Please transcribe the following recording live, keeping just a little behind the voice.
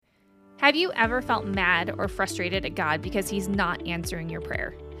Have you ever felt mad or frustrated at God because He's not answering your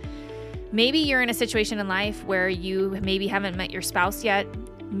prayer? Maybe you're in a situation in life where you maybe haven't met your spouse yet.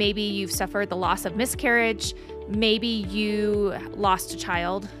 Maybe you've suffered the loss of miscarriage. Maybe you lost a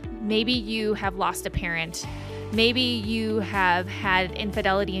child. Maybe you have lost a parent. Maybe you have had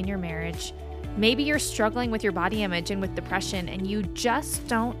infidelity in your marriage. Maybe you're struggling with your body image and with depression, and you just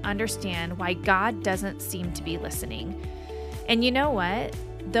don't understand why God doesn't seem to be listening. And you know what?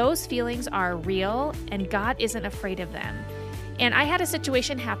 Those feelings are real, and God isn't afraid of them. And I had a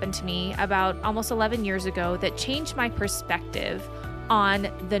situation happen to me about almost 11 years ago that changed my perspective on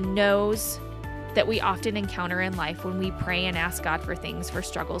the no's that we often encounter in life when we pray and ask God for things, for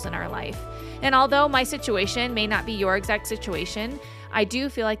struggles in our life. And although my situation may not be your exact situation, I do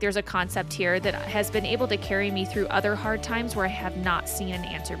feel like there's a concept here that has been able to carry me through other hard times where I have not seen an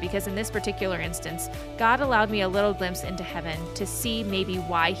answer. Because in this particular instance, God allowed me a little glimpse into heaven to see maybe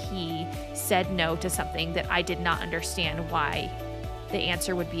why He said no to something that I did not understand why the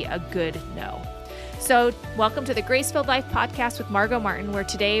answer would be a good no. So welcome to the Grace-Filled Life podcast with Margot Martin, where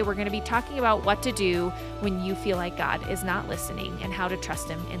today we're going to be talking about what to do when you feel like God is not listening and how to trust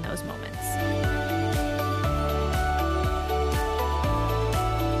Him in those moments.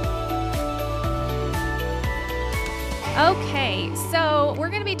 Okay, so we're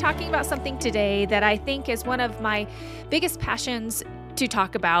going to be talking about something today that I think is one of my biggest passions to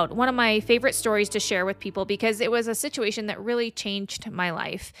talk about, one of my favorite stories to share with people, because it was a situation that really changed my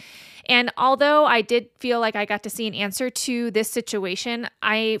life. And although I did feel like I got to see an answer to this situation,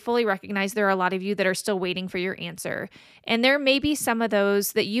 I fully recognize there are a lot of you that are still waiting for your answer. And there may be some of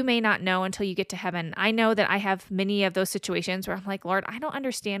those that you may not know until you get to heaven. I know that I have many of those situations where I'm like, Lord, I don't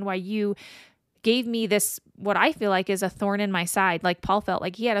understand why you gave me this, what I feel like is a thorn in my side, like Paul felt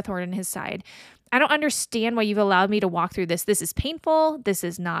like he had a thorn in his side. I don't understand why you've allowed me to walk through this. This is painful. This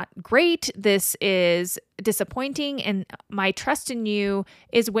is not great. This is disappointing. And my trust in you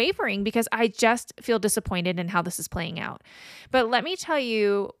is wavering because I just feel disappointed in how this is playing out. But let me tell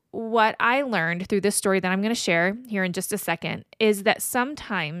you what I learned through this story that I'm going to share here in just a second is that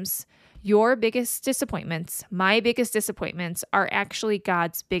sometimes your biggest disappointments, my biggest disappointments, are actually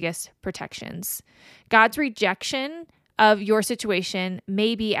God's biggest protections. God's rejection of your situation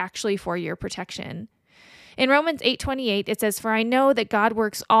may be actually for your protection. In Romans 8:28, it says, "For I know that God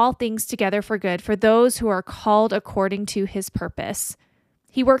works all things together for good for those who are called according to His purpose."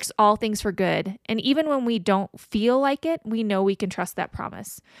 He works all things for good. And even when we don't feel like it, we know we can trust that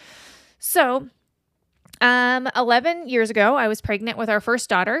promise. So, 11 years ago, I was pregnant with our first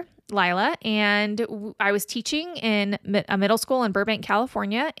daughter, Lila, and I was teaching in a middle school in Burbank,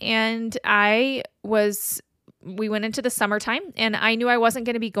 California, and we went into the summertime, and I knew I wasn't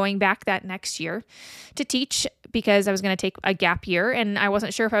going to be going back that next year to teach because I was going to take a gap year, and I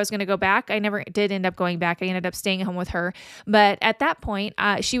wasn't sure if I was going to go back. I never did end up going back. I ended up staying home with her. But at that point,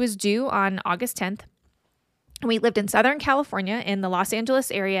 she was due on August 10th. We lived in Southern California in the Los Angeles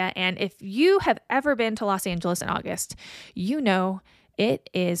area, and if you have ever been to Los Angeles in August, you know it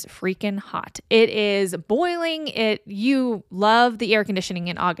is freaking hot. It is boiling. You love the air conditioning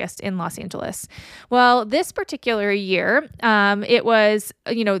in August in Los Angeles. Well, this particular year, it was,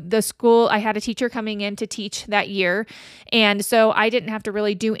 the school, I had a teacher coming in to teach that year. And so I didn't have to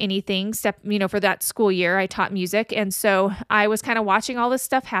really do anything except, for that school year. I taught music. And so I was kind of watching all this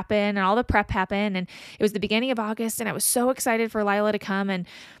stuff happen and all the prep happen. And it was the beginning of August, and I was so excited for Lila to come. And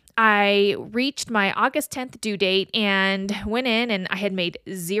I reached my August 10th due date and went in, and I had made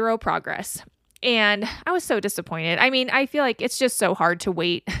zero progress. And I was so disappointed. I mean, I feel like it's just so hard to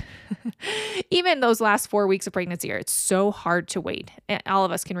wait. Even those last 4 weeks of pregnancy, it's so hard to wait. And all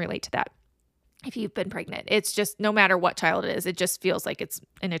of us can relate to that. If you've been pregnant, it's just no matter what child it is, it just feels like it's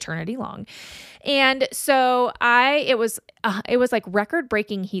an eternity long. And so it was like record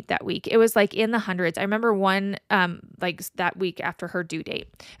breaking heat that week. It was like in the hundreds. I remember one, like that week after her due date,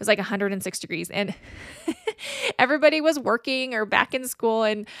 it was like 106 degrees, and everybody was working or back in school.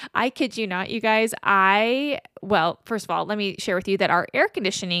 And I kid you not, you guys, first of all, let me share with you that our air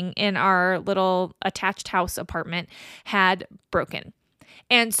conditioning in our little attached house apartment had broken.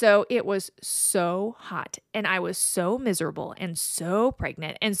 And so it was so hot, and I was so miserable and so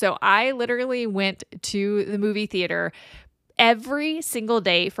pregnant. And so I literally went to the movie theater every single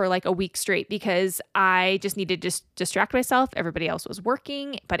day for like a week straight because I just needed to distract myself. Everybody else was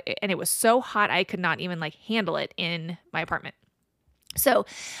working, and it was so hot I could not even like handle it in my apartment. So,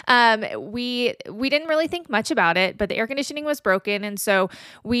 we didn't really think much about it, but the air conditioning was broken. And so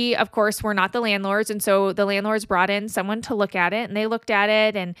we, of course, were not the landlords. And so the landlords brought in someone to look at it, and they looked at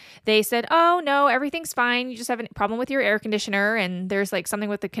it and they said, "Oh no, everything's fine. You just have a problem with your air conditioner. And there's like something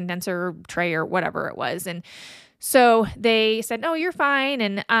with the condenser tray or whatever it was." And so they said, "No, you're fine."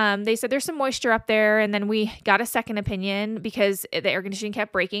 And they said, "There's some moisture up there." And then we got a second opinion because the air conditioning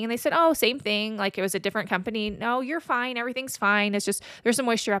kept breaking. And they said, "Oh, same thing. Like it was a different company." "No, you're fine. Everything's fine. It's just there's some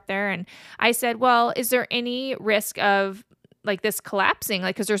moisture up there." And I said, "Well, is there any risk of like this collapsing?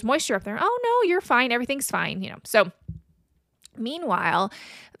 Like, because there's moisture up there." "Oh, no, you're fine. Everything's fine." So meanwhile,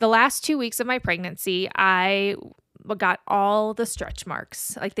 the last 2 weeks of my pregnancy, I got all the stretch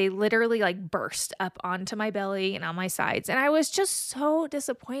marks. Like they literally like burst up onto my belly and on my sides. And I was just so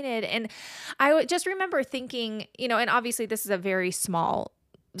disappointed. And I would just remember thinking, and obviously this is a very small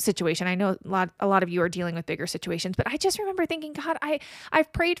situation. I know a lot of you are dealing with bigger situations, but I just remember thinking, God,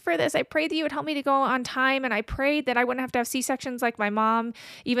 I've prayed for this. I prayed that you would help me to go on time. And I prayed that I wouldn't have to have C-sections like my mom,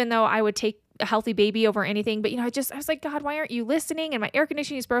 even though I would take a healthy baby over anything. But, I was like, God, why aren't you listening? And my air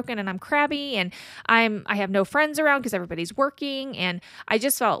conditioning is broken and I'm crabby and I have no friends around because everybody's working. And I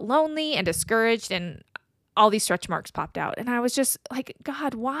just felt lonely and discouraged, and all these stretch marks popped out. And I was just like,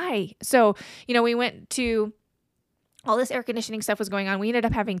 God, why? So, we went to all this air conditioning stuff was going on. We ended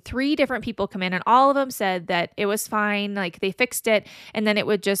up having 3 different people come in, and all of them said that it was fine. Like they fixed it and then it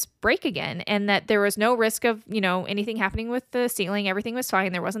would just break again, and that there was no risk of, anything happening with the ceiling. Everything was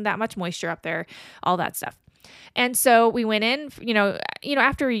fine. There wasn't that much moisture up there, all that stuff. And so we went in,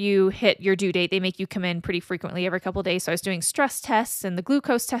 after you hit your due date, they make you come in pretty frequently every couple of days. So I was doing stress tests and the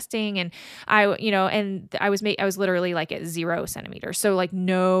glucose testing, and I was literally like at 0 centimeters. So like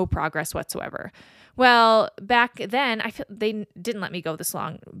no progress whatsoever. Well, back then they didn't let me go this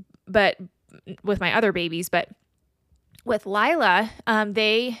long, but with my other babies, but with Lila,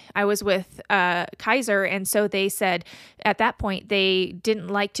 I was with Kaiser, and so they said at that point they didn't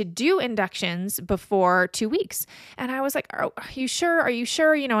like to do inductions before 2 weeks. And I was like, "Are you sure? Are you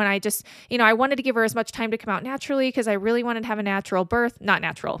sure?" And I just, I wanted to give her as much time to come out naturally because I really wanted to have a natural birth. Not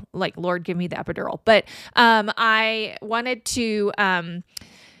natural, like Lord, give me the epidural. But I wanted to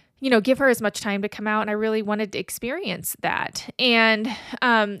give her as much time to come out. And I really wanted to experience that. And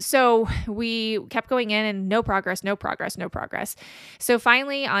so we kept going in and no progress. So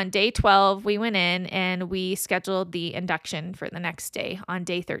finally on day 12, we went in and we scheduled the induction for the next day on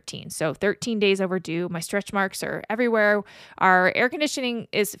day 13. So 13 days overdue. My stretch marks are everywhere. Our air conditioning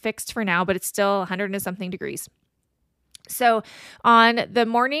is fixed for now, but it's still 100 and something degrees. So on the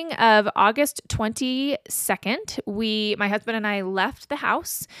morning of August 22nd, my husband and I left the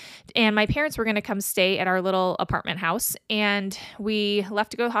house, and my parents were going to come stay at our little apartment house. And we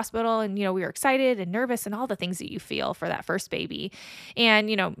left to go to the hospital, and, we were excited and nervous and all the things that you feel for that first baby. And,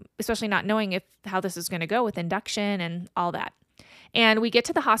 especially not knowing how this is going to go with induction and all that. And we get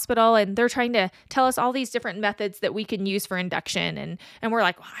to the hospital and they're trying to tell us all these different methods that we can use for induction. And we're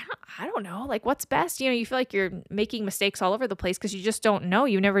like, well, I don't know, like what's best? You feel like you're making mistakes all over the place because you just don't know.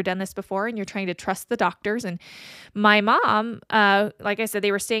 You've never done this before and you're trying to trust the doctors. And my mom, like I said,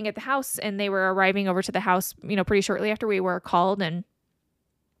 they were staying at the house and they were arriving over to the house, pretty shortly after we were called, and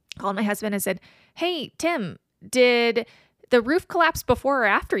called my husband and said, "Hey, Tim, did the roof collapse before or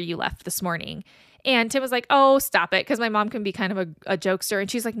after you left this morning?" And Tim was like, "Oh, stop it." Because my mom can be kind of a jokester. And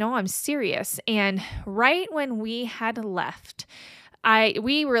she's like, "No, I'm serious." And right when we had left,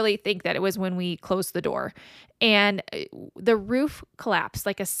 we really think that it was when we closed the door, and the roof collapsed,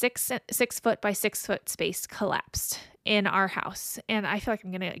 like a 6 foot by 6 foot space collapsed in our house. And I feel like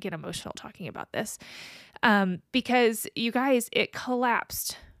I'm going to get emotional talking about this because you guys, it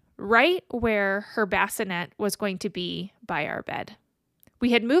collapsed right where her bassinet was going to be by our bed.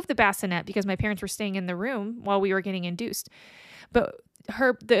 We had moved the bassinet because my parents were staying in the room while we were getting induced. But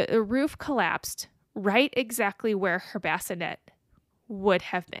the roof collapsed right exactly where her bassinet would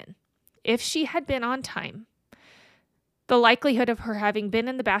have been. If she had been on time, the likelihood of her having been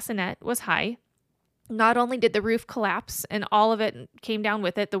in the bassinet was high. Not only did the roof collapse and all of it came down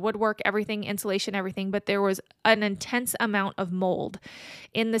with it, the woodwork, everything, insulation, everything, but there was an intense amount of mold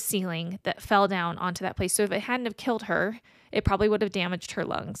in the ceiling that fell down onto that place. So if it hadn't have killed her, it probably would have damaged her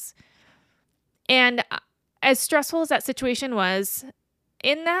lungs. And as stressful as that situation was,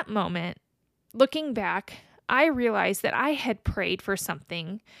 in that moment, looking back, I realized that I had prayed for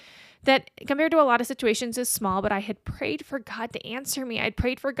something that compared to a lot of situations is small, but I had prayed for God to answer me. I'd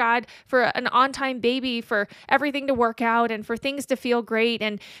prayed for God for an on-time baby, for everything to work out and for things to feel great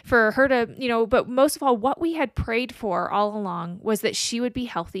and for her to, but most of all, what we had prayed for all along was that she would be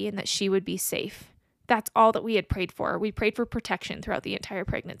healthy and that she would be safe. That's all that we had prayed for. We prayed for protection throughout the entire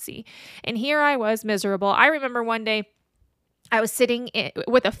pregnancy. And here I was miserable. I remember one day I was sitting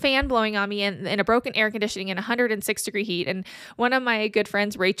with a fan blowing on me in a broken air conditioning in 106-degree heat. And one of my good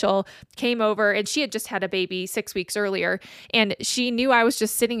friends, Rachel, came over, and she had just had a baby 6 weeks earlier. And she knew I was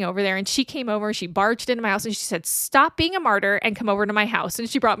just sitting over there, and she came over and she barged into my house and she said, "Stop being a martyr and come over to my house." And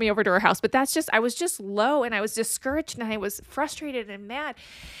she brought me over to her house. But I was just low, and I was discouraged, and I was frustrated and mad.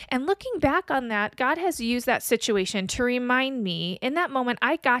 And looking back on that, God has used that situation to remind me in that moment,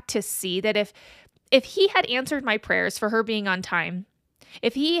 I got to see that if he had answered my prayers for her being on time,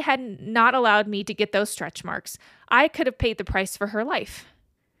 if he had not allowed me to get those stretch marks, I could have paid the price for her life.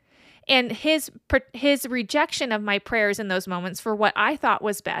 And his rejection of my prayers in those moments for what I thought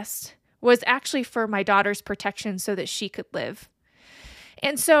was best was actually for my daughter's protection so that she could live.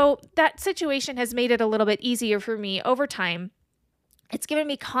 And so that situation has made it a little bit easier for me over time. It's given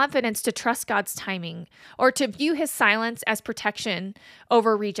me confidence to trust God's timing, or to view his silence as protection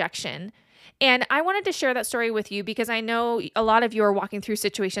over rejection. And I wanted to share that story with you because I know a lot of you are walking through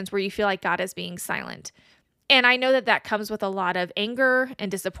situations where you feel like God is being silent. And I know that comes with a lot of anger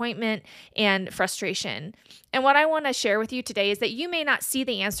and disappointment and frustration. And what I want to share with you today is that you may not see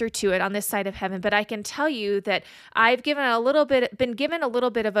the answer to it on this side of heaven, but I can tell you that I've been given a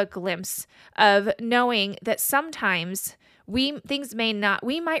little bit of a glimpse of knowing that sometimes we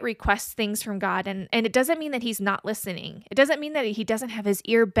might request things from God, and it doesn't mean that he's not listening. It doesn't mean that he doesn't have his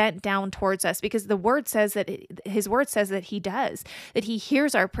ear bent down towards us, because the word says that his word says that he does, that he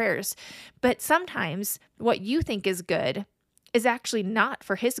hears our prayers. But sometimes what you think is good is actually not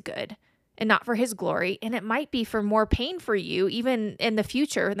for his good and not for his glory. And it might be for more pain for you, even in the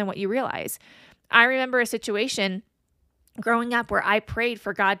future, than what you realize. I remember a situation growing up where I prayed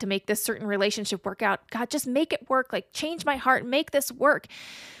for God to make this certain relationship work out. God, just make it work. Like, change my heart, make this work.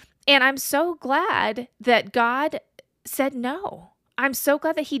 And I'm so glad that God said no. I'm so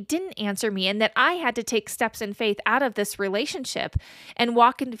glad that he didn't answer me, and that I had to take steps in faith out of this relationship and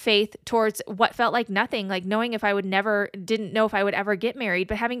walk in faith towards what felt like nothing, like knowing didn't know if I would ever get married,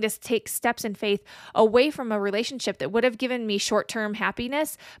 but having to take steps in faith away from a relationship that would have given me short-term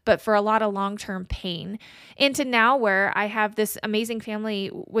happiness, but for a lot of long-term pain, into now where I have this amazing family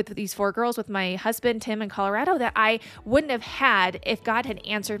with these 4 girls with my husband, Tim, in Colorado, that I wouldn't have had if God had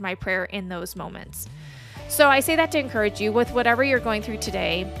answered my prayer in those moments. So I say that to encourage you with whatever you're going through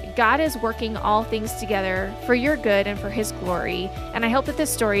today. God is working all things together for your good and for his glory. And I hope that this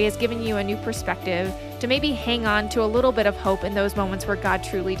story has given you a new perspective to maybe hang on to a little bit of hope in those moments where God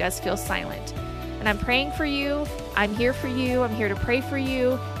truly does feel silent. And I'm praying for you. I'm here for you. I'm here to pray for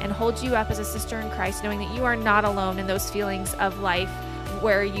you and hold you up as a sister in Christ, knowing that you are not alone in those feelings of life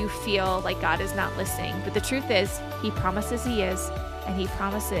where you feel like God is not listening. But the truth is, he promises he is. And he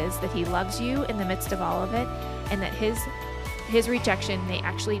promises that he loves you in the midst of all of it, and that his rejection may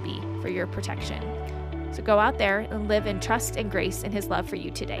actually be for your protection. So go out there and live in trust and grace in his love for you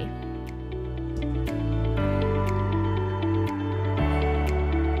today.